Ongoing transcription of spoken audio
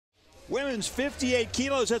Women's 58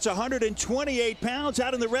 kilos, that's 128 pounds.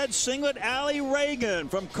 Out in the red singlet, Alli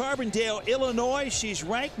Ragan from Carbondale, Illinois. She's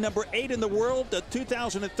ranked number 8 in the world, the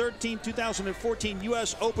 2013-2014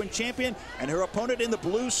 U.S. Open champion. And her opponent in the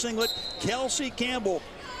blue singlet, Kelsey Campbell.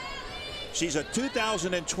 She's a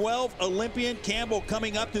 2012 Olympian. Campbell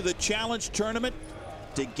coming up to the challenge tournament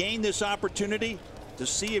to gain this opportunity to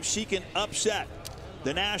see if she can upset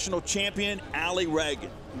the national champion, Alli Ragan.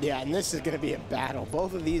 Yeah, and this is going to be a battle.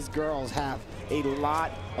 Both of these girls have a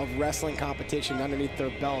lot of wrestling competition underneath their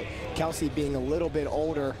belt. Kelsey being a little bit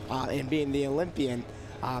older and being the Olympian,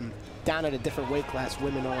 down at a different weight class.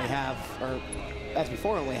 Women only have, or as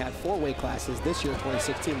before, only had 4 weight classes. This year,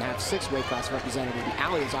 2016, they have 6 weight class representatives.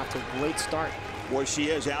 Alli is off to a great start. Boy, she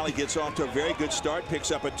is. Alli gets off to a very good start, picks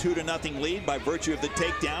up a 2-0 lead by virtue of the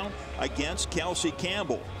takedown against Kelsey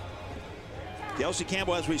Campbell. Kelsey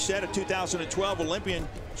Campbell, as we said, a 2012 Olympian.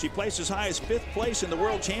 She placed as high as 5th place in the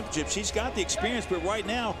World Championship. She's got the experience, but right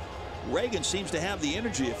now, Ragan seems to have the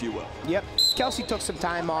energy, if you will. Yep. Kelsey took some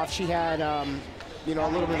time off. She had, you know,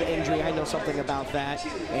 a little bit of injury. I know something about that.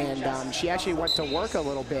 And she actually went to work a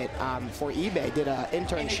little bit for eBay, did an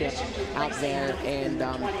internship out there, and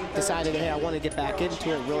decided, hey, I want to get back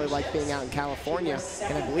into it. Really like being out in California.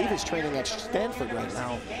 And I believe is training at Stanford right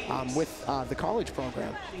now with the college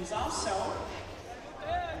program.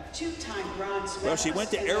 Well, she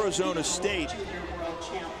went to Arizona State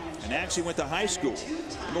and actually went to high school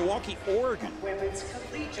in Milwaukee, Oregon.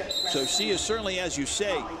 So she is certainly, as you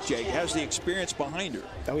say, Jake, has the experience behind her.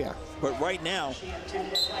 Oh, yeah. But right now,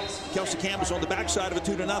 Kelsey Campbell's on the backside of a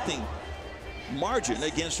 2-0 margin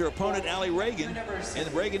against her opponent, Alli Ragan, and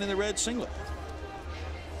Ragan in the red singlet.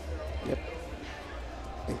 Yep.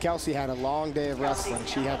 And Kelsey had a long day of wrestling.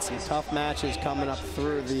 She had some tough matches coming up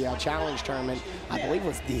through the challenge tournament. I believe it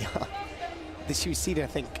was she was seeded, I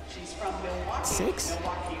think, 6.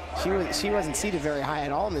 She wasn't seeded very high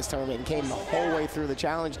at all in this tournament and came the whole way through the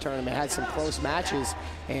challenge tournament, had some close matches,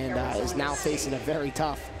 and is now facing a very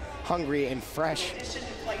tough, hungry, and fresh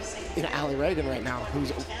Alli Ragan right now,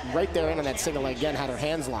 who's right there in that single leg again, had her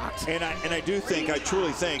hands locked. And I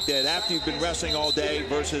truly think that after you've been wrestling all day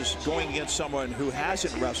versus going against someone who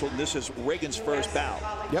hasn't wrestled, and this is Ragan's first bout.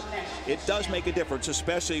 Yep. It does make a difference,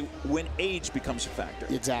 especially when age becomes a factor.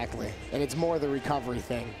 Exactly. And it's more the recovery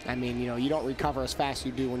thing. I mean, you know, you don't recover as fast as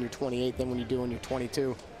you do when you're 28 than when you do when you're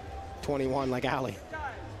 22, 21 like Alli.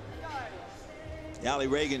 Alli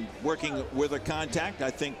Ragan working with her contact, I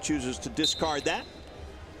think chooses to discard that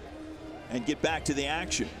and get back to the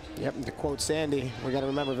action. Yep, and to quote Sandy, we got to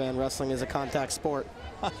remember, Van, wrestling is a contact sport.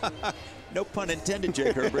 No pun intended,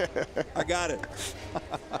 Jake Herbert. I got it.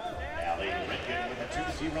 Alli Ragan with a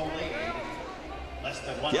 2-0 lead. Less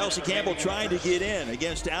than 1 Kelsey Campbell trying to get in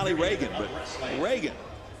against Alli Ragan, but Ragan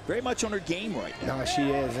very much on her game right now. No, she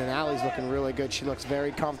is, and Alli's looking really good. She looks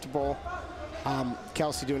very comfortable.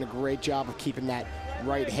 Kelsey doing a great job of keeping that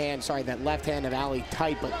that left hand of Alli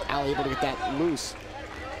tight, but Alli able to get that loose.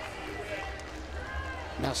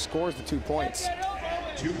 Now scores the 2 points.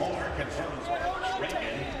 2 more confirms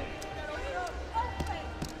Ragan.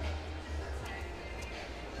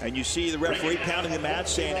 And you see the referee pounding the mat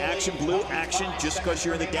saying action blue, action. Just because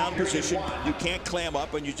you're in the down position, you can't clam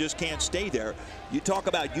up and you just can't stay there. You talk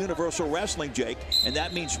about universal wrestling, Jake, and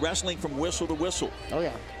that means wrestling from whistle to whistle. Oh,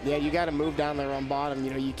 yeah. Yeah, you got to move down there on bottom. You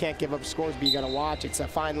know, you can't give up scores, but you got to watch. It's a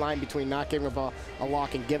fine line between not giving up a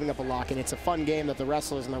lock and giving up a lock, and it's a fun game that the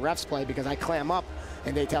wrestlers and the refs play because I clam up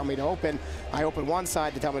and they tell me to open. I open one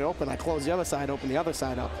side, they tell me to open. I close the other side, open the other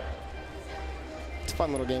side up. It's a fun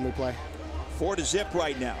little game we play. 4-0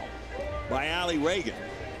 right now by Alli Ragan.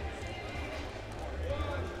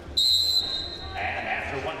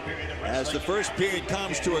 As the first period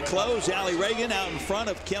comes to a close, Alli Ragan out in front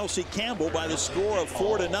of Kelsey Campbell by the score of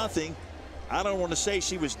 4-0. I don't want to say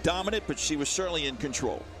she was dominant, but she was certainly in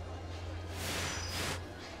control.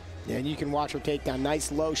 Yeah, and you can watch her takedown.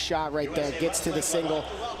 Nice low shot right there. Gets to the single,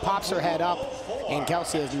 pops her head up, and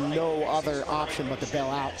Kelsey has no other option but to bail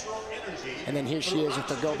out. And then here she is with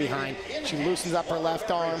the go behind. She loosens up her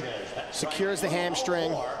left arm, secures the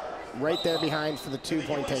hamstring, right there behind for the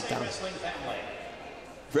 2-point takedown.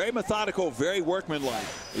 Very methodical, very workmanlike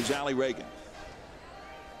is Alli Ragan.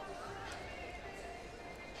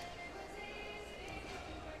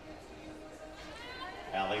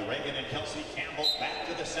 Alli Ragan and Kelsey Campbell back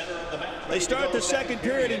to the center of the mat. They start the second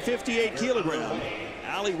period in 58 kilograms.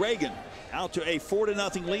 Alli Ragan out to a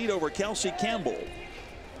 4-0 lead over Kelsey Campbell.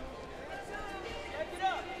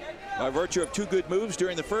 By virtue of 2 good moves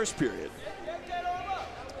during the first period.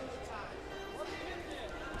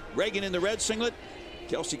 Ragan in the red singlet,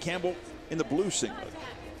 Kelsey Campbell in the blue singlet.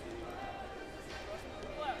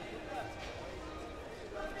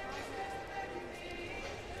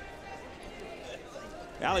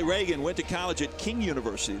 Alli Ragan went to college at King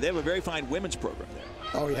University. They have a very fine women's program there.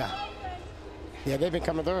 Oh, yeah. Yeah, they've been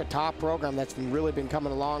coming. They're a top program that's really been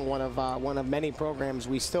coming along. One of many programs.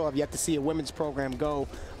 We still have yet to see a women's program go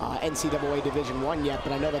NCAA Division I yet,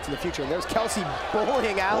 but I know that's in the future. And there's Kelsey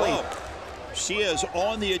bowling Alli. Whoa. She is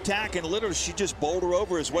on the attack, and literally she just bowled her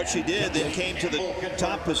over is what she did. Then came to the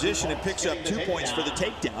top position and picks up 2 points for the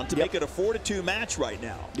takedown to make it a 4-2 match right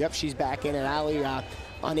now. Yep, she's back in, and Alli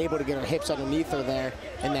unable to get her hips underneath her there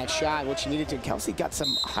in that shot, which she needed to. Kelsey got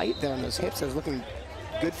some height there on those hips. It was looking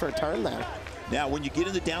good for a turn there. Now, when you get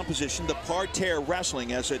in the down position, the parterre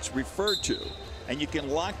wrestling, as it's referred to, and you can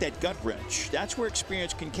lock that gut wrench, that's where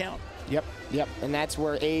experience can count. Yep, yep, and that's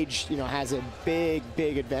where age, has a big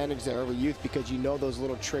advantage there over youth, because you know those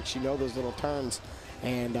little tricks, you know those little turns,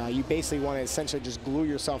 and you basically want to essentially just glue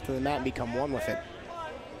yourself to the mat and become one with it.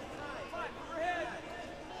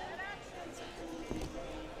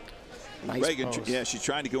 Nice Ragan, pose. yeah, she's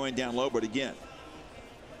trying to go in down low, but again,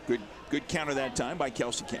 good counter that time by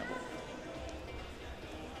Kelsey Campbell.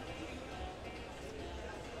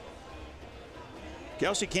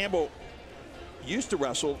 Kelsey Campbell used to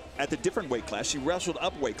wrestle at the different weight class. She wrestled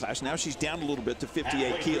up weight class. Now she's down a little bit to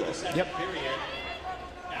 58 kilos. Yep.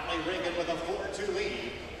 Alli Ragan with a 4-2 lead.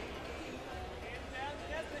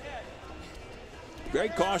 Very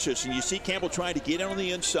cautious, and you see Campbell trying to get in on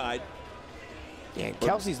the inside. Yeah, and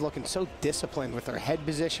Kelsey's looking so disciplined with her head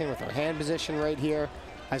position, with her hand position right here.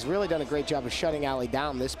 Has really done a great job of shutting Alli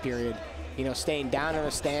down this period. Staying down in her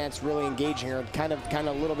stance, really engaging her, kind of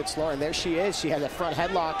a little bit slower. And there she is. She has a front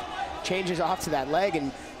headlock, changes off to that leg,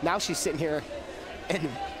 and now she's sitting here in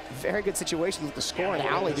very good situation with the score. And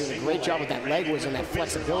Alli doing a great job with that leg whiz and that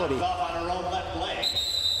flexibility.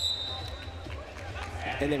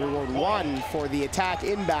 And they reward 1 for the attack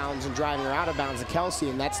inbounds and driving her out of bounds to Kelsey,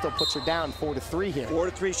 and that still puts her down 4-3 here.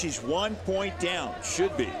 4-3, she's 1 point down,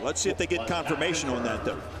 should be. Let's see if they get confirmation on that,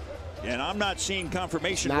 though. And I'm not seeing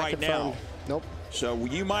confirmation right now. Nope. So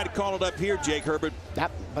you might have called it up here, Jake Herbert.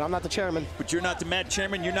 Yep, but I'm not the chairman. But you're not the mat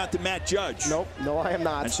chairman, you're not the mat judge. Nope, no, I am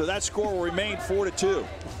not. And so that score will remain 4-2.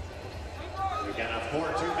 We got a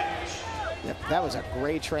 4-2 match. Yep, that was a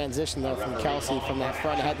great transition there from Kelsey, from that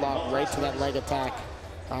front headlock right to that leg attack.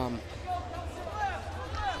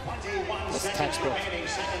 That's textbook.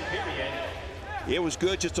 It was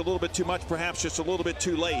good, just a little bit too much, perhaps just a little bit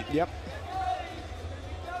too late. Yep.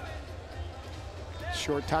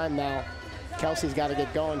 Short time now. Kelsey's got to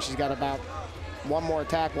get going. She's got about one more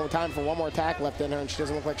attack left in her, and she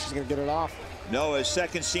doesn't look like she's going to get it off. No, as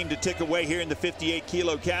seconds seem to tick away here in the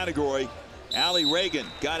 58-kilo category. Alli Ragan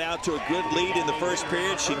got out to a good lead in the first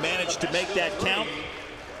period. She managed to make that count.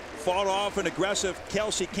 Fought off an aggressive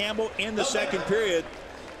Kelsey Campbell in the second period,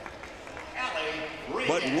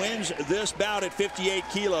 but wins this bout at 58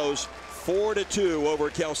 kilos, 4-2 over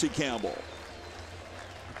Kelsey Campbell.